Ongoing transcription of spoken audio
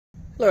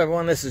Hello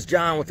everyone, this is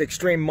John with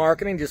Extreme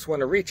Marketing. Just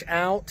want to reach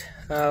out.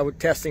 We're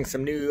testing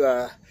some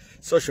new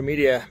social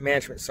media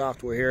management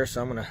software here,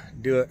 so I'm going to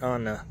do it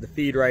on the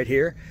feed right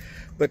here.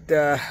 But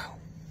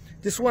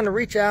just want to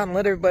reach out and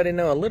let everybody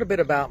know a little bit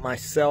about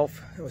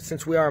myself.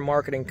 Since we are a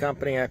marketing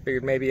company, I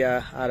figured maybe I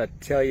ought to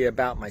tell you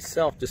about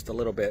myself just a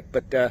little bit.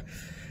 But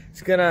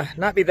it's going to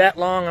not be that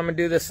long. I'm going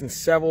to do this in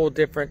several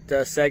different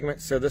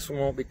segments, so this one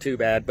won't be too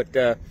bad.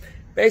 But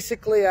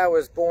basically, I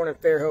was born in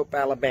Fairhope,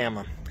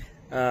 Alabama.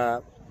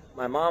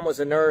 My mom was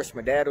a nurse.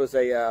 My dad was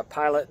a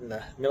pilot in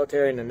the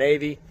military in the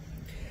Navy.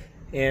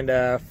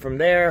 And from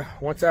there,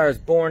 once I was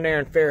born there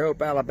in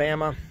Fairhope,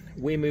 Alabama,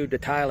 we moved to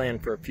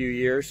Thailand for a few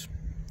years.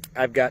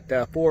 I've got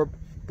 4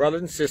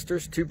 brothers and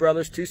sisters, 2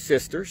 brothers, 2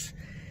 sisters.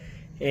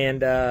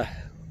 And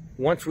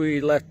once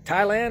we left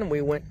Thailand,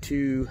 we went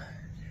to,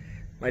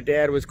 my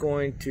dad was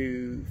going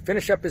to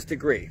finish up his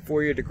degree,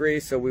 4-year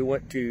degree, so we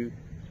went to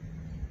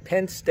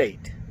Penn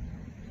State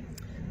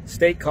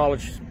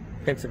College,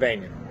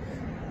 Pennsylvania.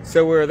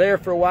 So we were there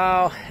for a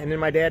while, and then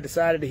my dad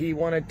decided he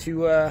wanted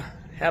to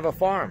have a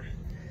farm.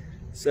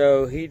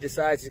 So he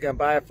decides he's going to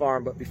buy a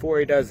farm, but before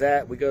he does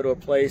that, we go to a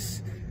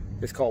place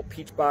that's called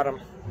Peach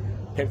Bottom,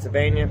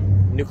 Pennsylvania,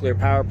 nuclear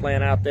power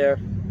plant out there.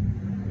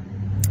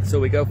 So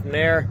we go from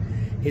there.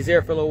 He's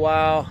there for a little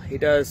while. He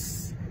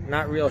does,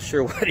 not real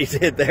sure what he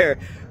did there,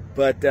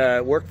 but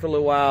worked for a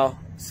little while,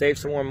 saved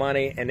some more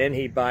money, and then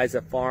he buys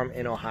a farm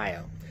in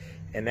Ohio.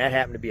 And that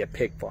happened to be a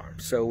pig farm.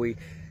 So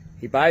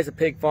he buys a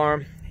pig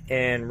farm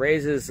and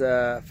raises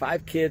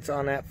 5 kids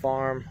on that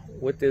farm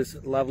with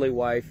his lovely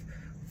wife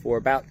for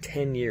about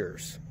 10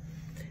 years.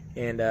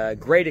 And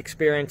great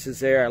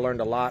experiences there. I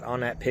learned a lot on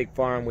that pig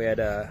farm. We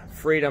had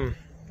freedom,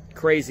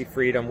 crazy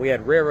freedom. We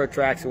had railroad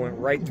tracks that went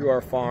right through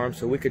our farm,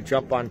 so we could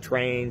jump on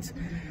trains.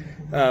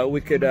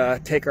 We could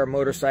take our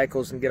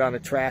motorcycles and get on the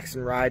tracks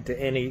and ride to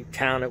any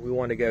town that we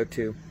wanted to go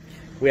to.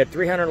 We had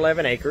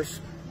 311 acres.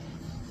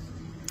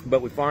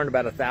 But we farmed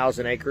about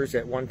 1,000 acres.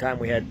 At one time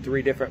we had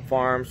 3 different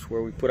farms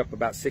where we put up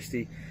about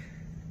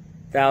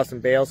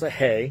 60,000 bales of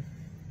hay.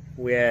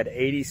 We had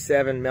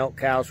 87 milk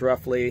cows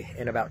roughly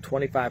and about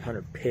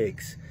 2,500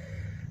 pigs.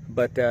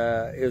 But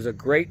it was a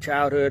great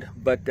childhood.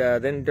 But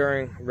then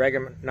during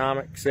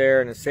Reaganomics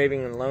there and the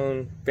saving and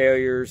loan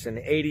failures in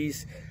the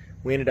 80s,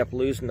 we ended up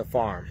losing the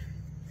farm.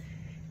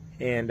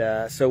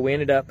 And so we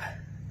ended up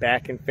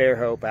back in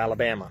Fairhope,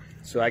 Alabama.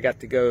 So I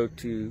got to go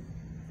to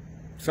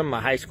some of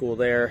my high school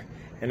there.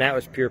 And that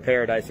was pure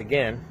paradise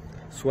again,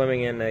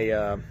 swimming in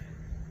the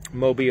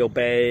Mobile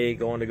Bay,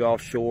 going to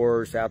Gulf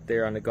Shores out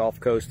there on the Gulf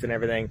Coast and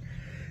everything,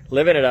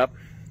 living it up.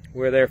 We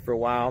were there for a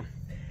while.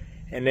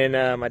 And then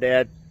my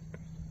dad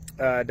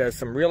does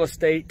some real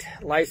estate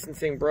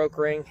licensing,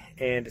 brokering,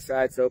 and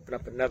decides to open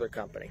up another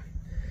company.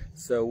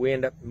 So we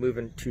end up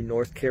moving to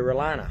North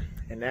Carolina,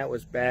 and that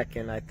was back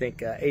in, I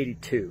think,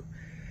 82.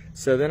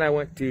 So then I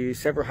went to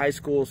several high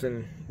schools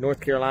in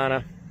North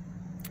Carolina.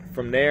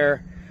 From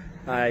there,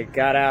 I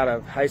got out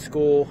of high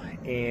school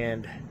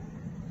and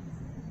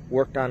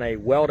worked on a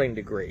welding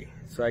degree.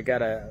 So I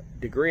got a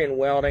degree in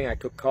welding. I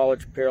took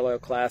college parallel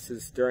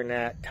classes during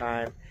that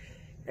time.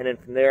 And then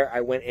from there,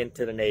 I went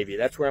into the Navy.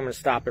 That's where I'm going to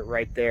stop it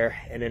right there.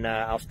 And then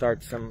I'll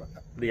start some of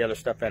the other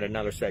stuff at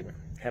another segment.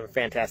 Have a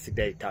fantastic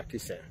day. Talk to you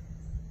soon.